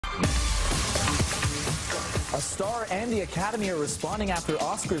A star and the Academy are responding after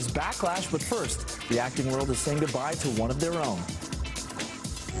Oscars backlash, but first, the acting world is saying goodbye to one of their own.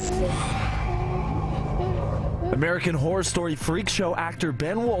 American Horror Story freak show actor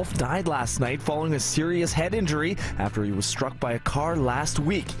Ben Woolf died last night following a serious head injury after he was struck by a car last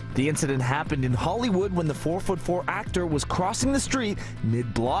week. The incident happened in Hollywood when the 4'4" actor was crossing the street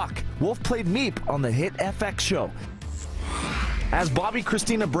mid-block. Woolf played Meep on the hit FX show. As Bobby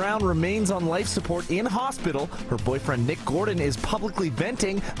Christina Brown remains on life support in hospital, her boyfriend Nick Gordon is publicly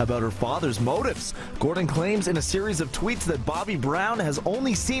venting about her father's motives. Gordon claims in a series of tweets that Bobby Brown has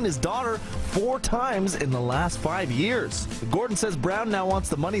only seen his daughter 4 times in the last 5 years. Gordon says Brown now wants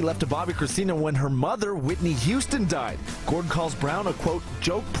the money left to Bobby Christina when her mother, Whitney Houston, died. Gordon calls Brown a, quote,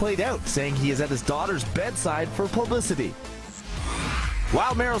 joke played out, saying he is at his daughter's bedside for publicity.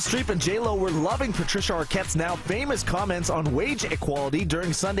 While Meryl Streep and J.Lo were loving Patricia Arquette's now famous comments on wage equality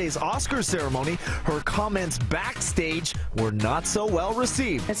during Sunday's Oscars ceremony, her comments backstage were not so well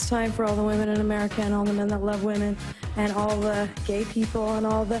received. It's time for all the women in America and all the men that love women and all the gay people and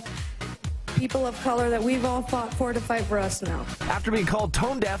all the people of color that we've all fought for to fight for us now. After being called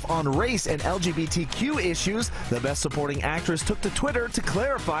tone deaf on race and LGBTQ issues, the Best Supporting Actress took to Twitter to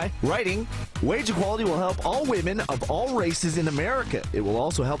clarify, writing, "Wage equality will help all women of all races in America. It will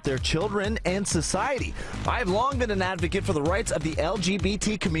also help their children and society. I have long been an advocate for the rights of the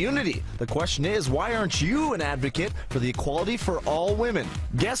LGBT community. The question is, why aren't you an advocate for the equality for all women?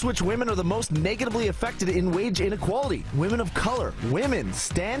 Guess which women are the most negatively affected in wage inequality? Women of color. Women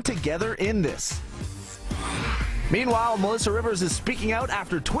stand together in this." Meanwhile, Melissa Rivers is speaking out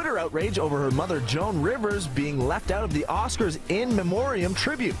after Twitter outrage over her mother Joan Rivers being left out of the Oscars in memoriam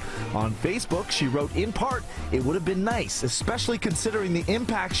tribute. On Facebook, she wrote, in part, "It would have been nice, especially considering the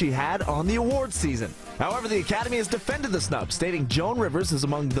impact she had on the awards season." However, the Academy has defended the snub, stating Joan Rivers is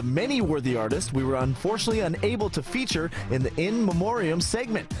among the many worthy artists we were unfortunately unable to feature in the In Memoriam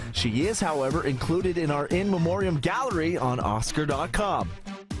segment. She is, however, included in our In Memoriam gallery on Oscar.com.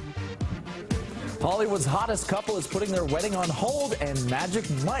 Hollywood's hottest couple is putting their wedding on hold, and Magic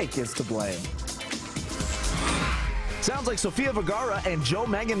Mike is to blame. Sounds like Sofia Vergara and Joe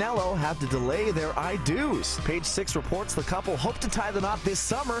Manganiello have to delay their I-dos. Page 6 reports the couple hope to tie the knot this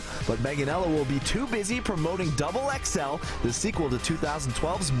summer, but Manganiello will be too busy promoting Double XL, the sequel to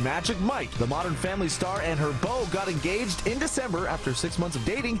 2012's Magic Mike. The Modern Family star and her beau got engaged in December after 6 months of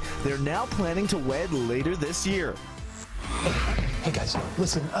dating. They're now planning to wed later this year. Hey guys,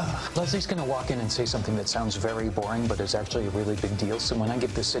 listen, Leslie's gonna walk in and say something that sounds very boring, but is actually a really big deal. So when I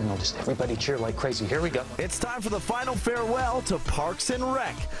get the signal, just everybody cheer like crazy. Here we go. It's time for the final farewell to Parks and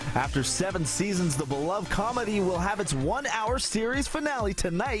Rec. After 7 seasons, the beloved comedy will have its 1-hour series finale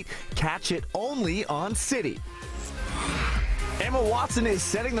tonight. Catch it only on City. Emma Watson is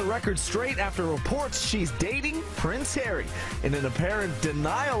setting the record straight after reports she's dating Prince Harry. In an apparent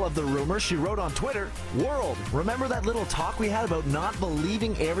denial of the rumor, she wrote on Twitter, "World, remember that little talk we had about not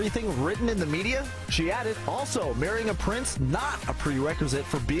believing everything written in the media?" She added, "Also, marrying a prince, not a prerequisite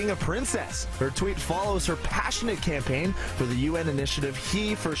for being a princess." Her tweet follows her passionate campaign for the UN initiative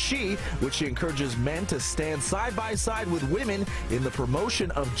He for She, which she encourages men to stand side by side with women in the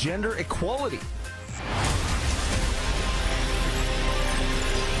promotion of gender equality.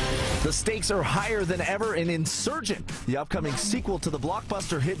 The stakes are higher than ever in Insurgent, the upcoming sequel to the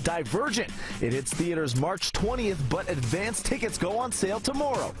blockbuster hit Divergent. It hits theaters March 20th, but advance tickets go on sale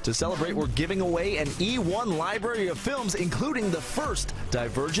tomorrow. To celebrate, we're giving away an E1 library of films, including the first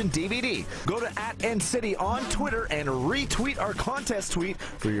Divergent DVD. Go to @NCity on Twitter and retweet our contest tweet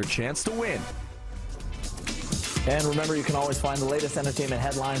for your chance to win. And remember, you can always find the latest entertainment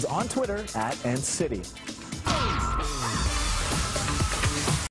headlines on Twitter @NCity.